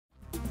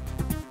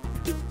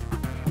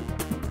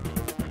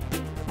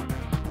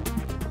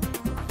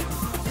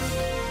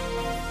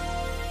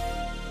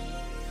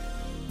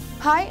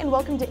Hi, and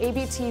welcome to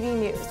Abtv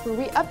News, where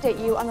we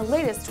update you on the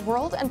latest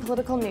world and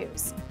political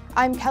news.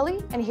 I'm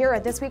Kelly, and here are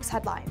this week's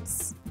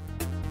headlines.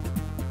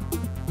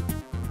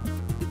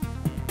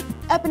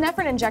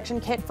 Epinephrine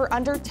injection kit for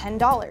under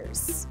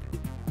 $10.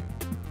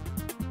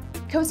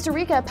 Costa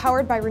Rica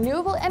powered by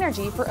renewable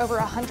energy for over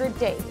 100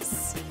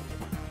 days.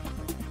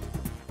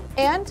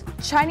 And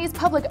Chinese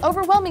public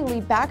overwhelmingly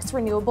backs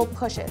renewable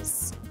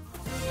pushes.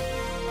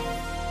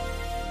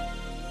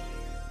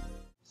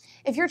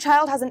 If your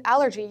child has an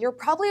allergy, you're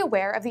probably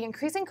aware of the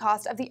increasing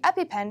cost of the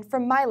EpiPen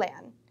from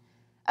Mylan.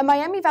 A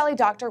Miami Valley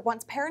doctor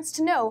wants parents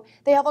to know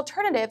they have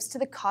alternatives to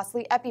the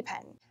costly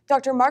EpiPen.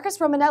 Dr. Marcus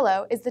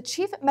Romanello is the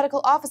Chief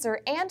Medical Officer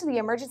and the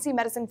Emergency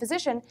Medicine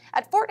Physician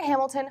at Fort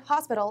Hamilton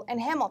Hospital in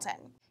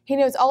Hamilton. He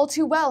knows all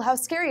too well how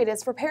scary it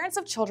is for parents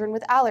of children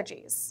with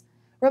allergies.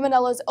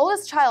 Romanello's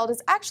oldest child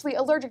is actually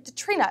allergic to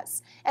tree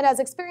nuts and has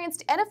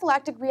experienced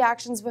anaphylactic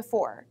reactions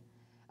before.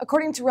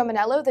 According to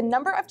Romanello, the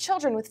number of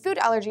children with food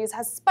allergies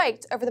has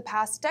spiked over the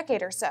past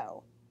decade or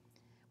so,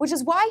 which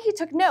is why he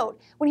took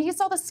note when he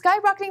saw the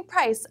skyrocketing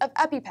price of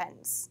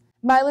EpiPens.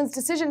 Mylan's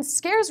decision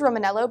scares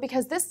Romanello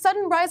because this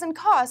sudden rise in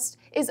cost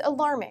is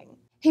alarming.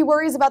 He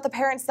worries about the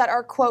parents that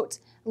are, quote,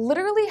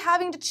 literally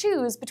having to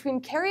choose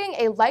between carrying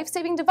a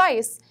life-saving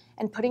device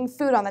and putting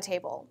food on the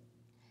table.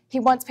 He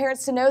wants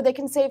parents to know they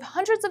can save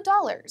hundreds of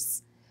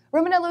dollars.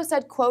 Romanello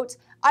said, quote,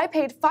 I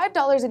paid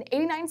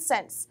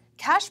 $5.89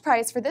 cash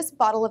price for this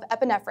bottle of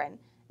epinephrine,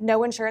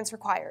 no insurance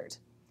required.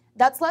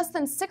 That's less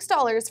than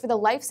 $6 for the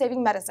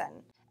life-saving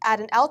medicine.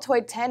 Add an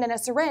Altoid 10 and a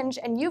syringe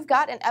and you've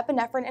got an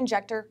epinephrine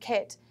injector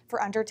kit for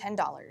under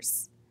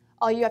 $10.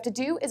 All you have to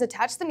do is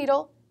attach the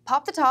needle,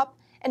 pop the top,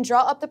 and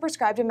draw up the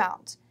prescribed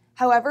amount.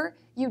 However,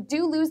 you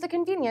do lose the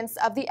convenience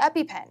of the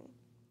EpiPen.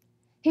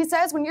 He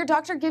says when your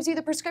doctor gives you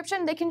the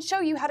prescription, they can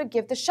show you how to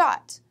give the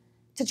shot.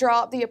 To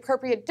draw up the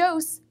appropriate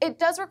dose, it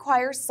does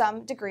require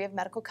some degree of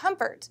medical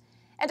comfort.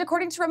 And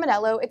according to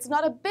Romanello, it's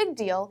not a big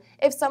deal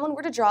if someone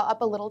were to draw up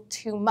a little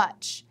too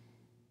much.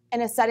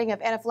 In a setting of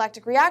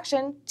anaphylactic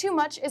reaction, too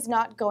much is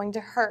not going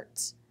to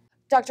hurt.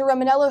 Dr.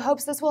 Romanello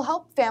hopes this will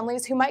help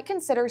families who might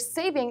consider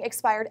saving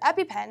expired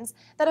EpiPens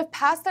that have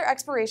passed their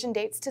expiration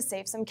dates to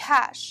save some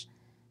cash.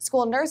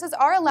 School nurses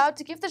are allowed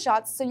to give the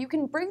shots so you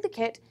can bring the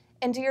kit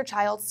into your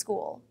child's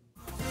school.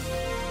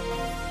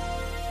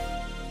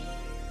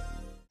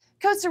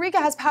 Costa Rica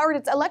has powered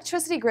its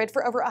electricity grid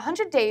for over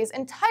 100 days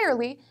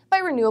entirely by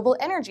renewable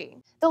energy.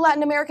 The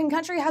Latin American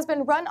country has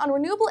been run on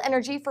renewable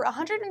energy for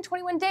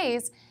 121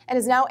 days and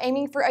is now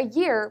aiming for a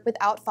year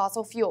without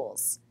fossil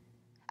fuels.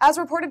 As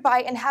reported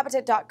by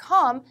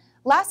Inhabitat.com,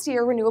 last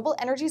year renewable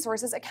energy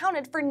sources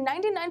accounted for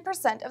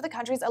 99% of the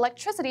country's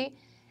electricity,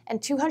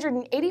 and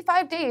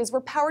 285 days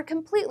were powered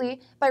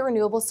completely by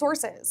renewable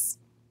sources.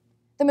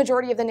 The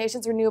majority of the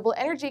nation's renewable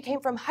energy came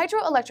from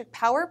hydroelectric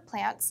power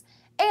plants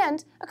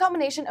and a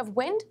combination of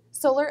wind,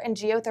 solar, and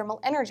geothermal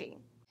energy.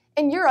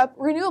 In Europe,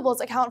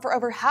 renewables account for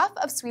over half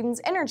of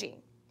Sweden's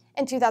energy.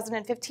 In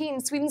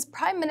 2015, Sweden's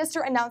prime minister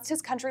announced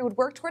his country would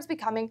work towards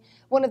becoming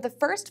one of the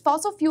first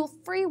fossil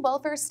fuel-free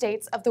welfare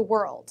states of the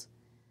world.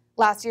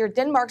 Last year,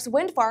 Denmark's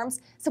wind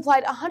farms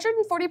supplied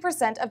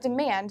 140% of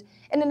demand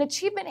in an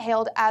achievement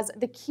hailed as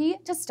the key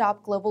to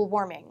stop global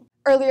warming.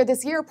 Earlier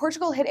this year,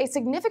 Portugal hit a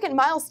significant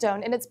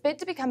milestone in its bid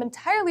to become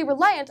entirely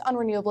reliant on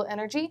renewable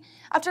energy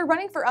after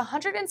running for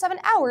 107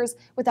 hours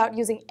without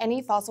using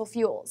any fossil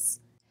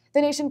fuels.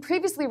 The nation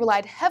previously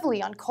relied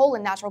heavily on coal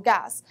and natural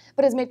gas,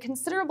 but has made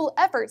considerable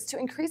efforts to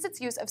increase its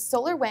use of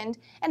solar, wind,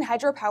 and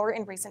hydropower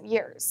in recent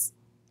years.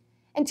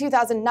 In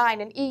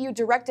 2009, an EU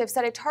directive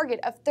set a target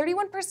of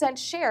 31%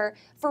 share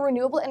for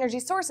renewable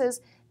energy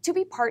sources to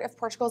be part of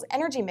Portugal's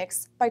energy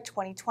mix by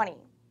 2020.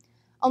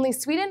 Only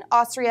Sweden,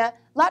 Austria,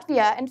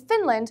 Latvia, and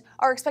Finland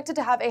are expected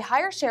to have a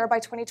higher share by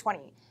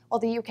 2020, while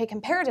the UK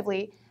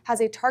comparatively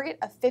has a target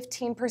of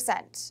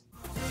 15%.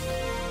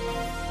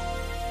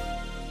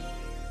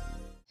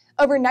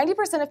 Over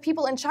 90% of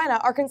people in China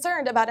are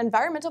concerned about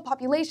environmental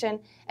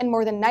population, and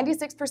more than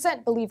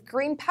 96% believe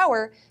green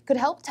power could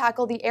help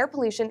tackle the air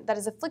pollution that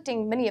is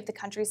afflicting many of the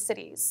country's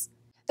cities.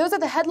 Those are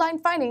the headline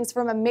findings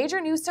from a major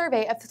new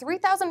survey of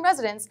 3,000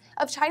 residents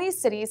of Chinese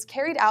cities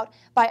carried out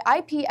by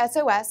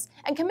IPSOS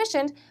and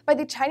commissioned by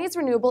the Chinese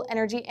Renewable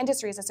Energy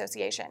Industries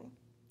Association.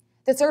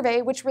 The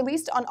survey, which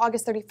released on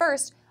August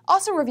 31st,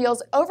 also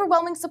reveals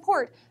overwhelming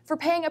support for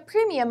paying a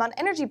premium on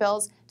energy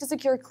bills to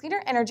secure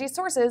cleaner energy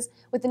sources,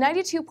 with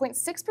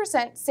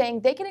 92.6%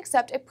 saying they can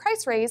accept a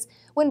price raise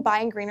when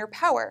buying greener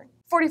power.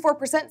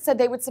 44% said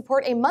they would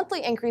support a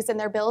monthly increase in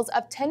their bills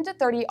of 10 to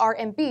 30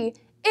 RMB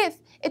if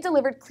it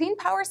delivered clean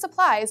power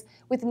supplies,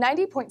 with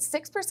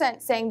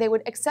 90.6% saying they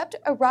would accept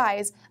a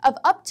rise of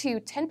up to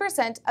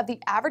 10% of the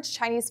average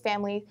Chinese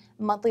family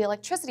monthly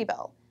electricity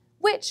bill,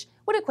 which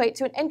would equate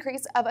to an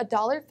increase of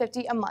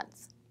 $1.50 a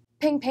month.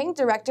 Ping Ping,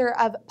 director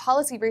of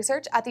policy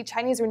research at the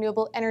Chinese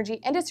Renewable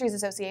Energy Industries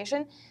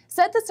Association,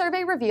 said the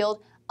survey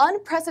revealed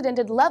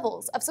unprecedented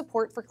levels of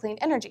support for clean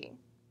energy.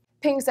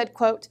 Ping said,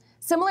 quote,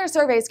 Similar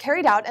surveys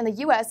carried out in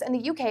the US and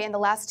the UK in the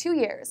last 2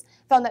 years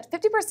found that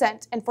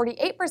 50% and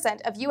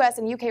 48% of US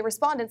and UK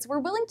respondents were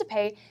willing to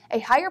pay a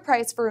higher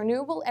price for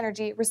renewable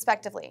energy,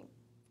 respectively.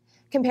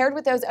 Compared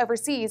with those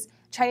overseas,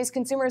 Chinese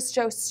consumers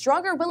show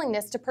stronger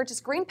willingness to purchase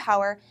green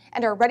power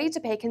and are ready to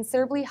pay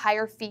considerably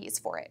higher fees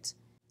for it.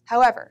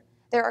 However,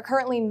 there are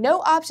currently no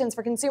options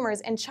for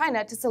consumers in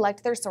China to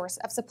select their source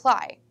of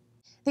supply.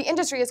 The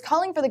industry is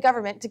calling for the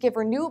government to give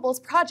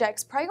renewables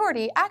projects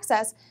priority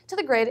access to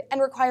the grid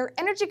and require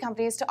energy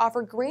companies to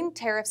offer green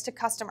tariffs to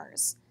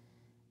customers.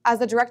 As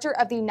the director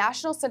of the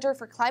National Center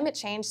for Climate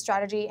Change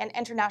Strategy and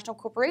International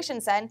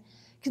Cooperation said,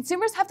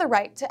 consumers have the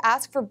right to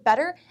ask for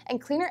better and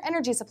cleaner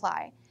energy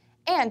supply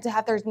and to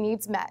have their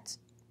needs met.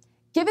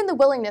 Given the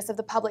willingness of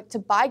the public to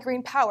buy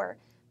green power,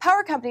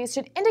 power companies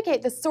should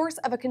indicate the source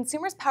of a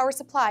consumer's power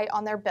supply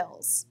on their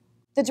bills.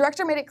 The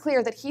director made it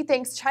clear that he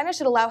thinks China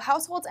should allow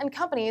households and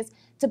companies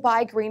to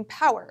buy green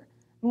power.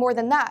 More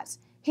than that,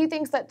 he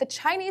thinks that the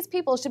Chinese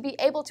people should be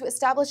able to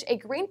establish a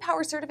green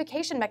power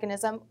certification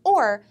mechanism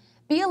or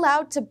be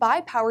allowed to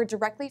buy power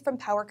directly from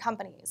power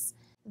companies.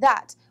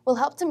 That will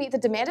help to meet the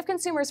demand of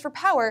consumers for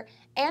power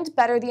and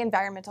better the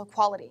environmental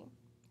quality.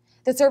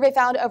 The survey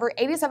found over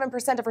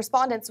 87% of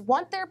respondents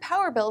want their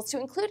power bills to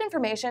include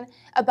information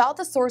about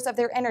the source of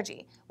their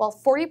energy, while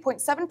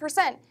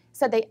 40.7%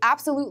 said they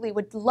absolutely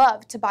would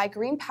love to buy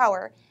green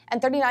power,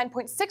 and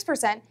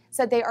 39.6%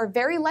 said they are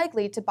very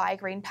likely to buy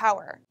green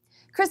power.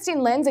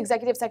 Christine Lin's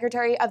executive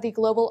secretary of the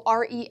global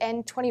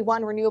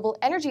REN21 Renewable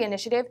Energy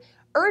Initiative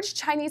urged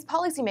Chinese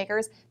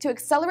policymakers to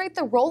accelerate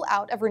the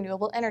rollout of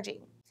renewable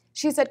energy.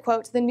 She said,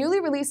 quote, "The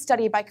newly released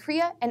study by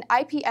Korea and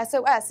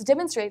IPSOS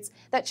demonstrates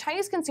that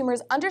Chinese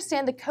consumers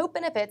understand the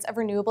co-benefits of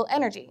renewable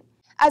energy.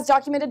 As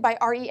documented by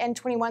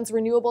REN21's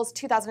Renewables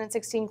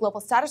 2016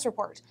 Global Status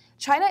Report,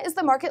 China is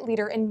the market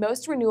leader in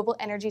most renewable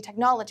energy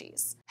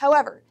technologies.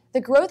 However,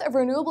 the growth of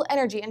renewable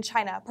energy in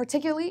China,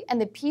 particularly in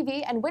the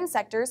PV and wind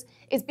sectors,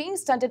 is being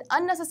stunted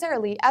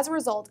unnecessarily as a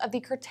result of the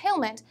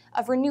curtailment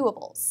of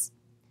renewables."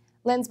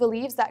 Lenz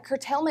believes that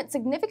curtailment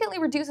significantly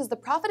reduces the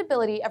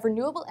profitability of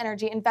renewable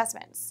energy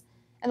investments.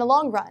 In the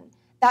long run,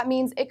 that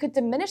means it could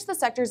diminish the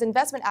sector's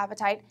investment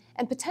appetite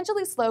and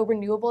potentially slow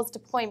renewables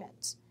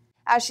deployment.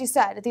 As she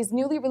said, these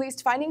newly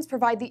released findings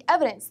provide the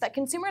evidence that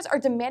consumers are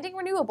demanding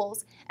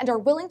renewables and are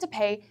willing to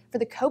pay for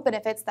the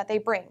co-benefits that they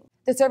bring.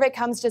 The survey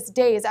comes just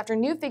days after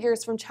new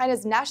figures from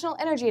China's National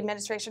Energy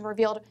Administration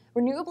revealed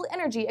renewable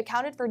energy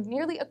accounted for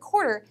nearly a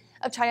quarter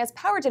of China's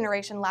power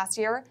generation last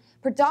year,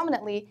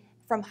 predominantly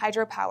from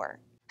hydropower.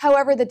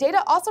 However, the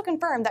data also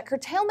confirmed that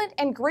curtailment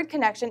and grid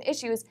connection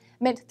issues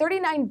meant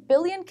 39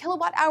 billion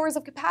kilowatt hours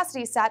of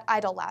capacity sat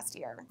idle last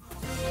year.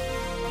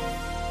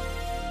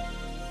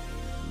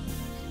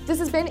 This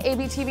has been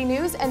Abtv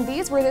News, and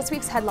these were this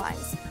week's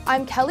headlines.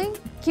 I'm Kelly.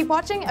 Keep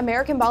watching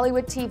American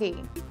Bollywood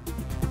TV.